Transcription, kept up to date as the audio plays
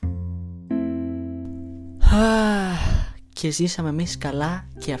Και ζήσαμε εμείς καλά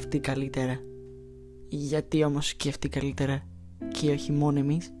και αυτοί καλύτερα. Γιατί όμως και αυτοί καλύτερα και όχι μόνο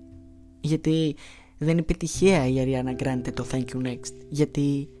εμείς? Γιατί δεν είναι επιτυχία η Ariana Grande το Thank You Next?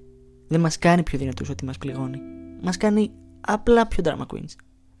 Γιατί δεν μας κάνει πιο δυνατούς ότι μας πληγώνει? Μας κάνει απλά πιο drama queens.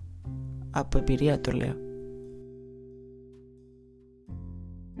 Από εμπειρία το λέω.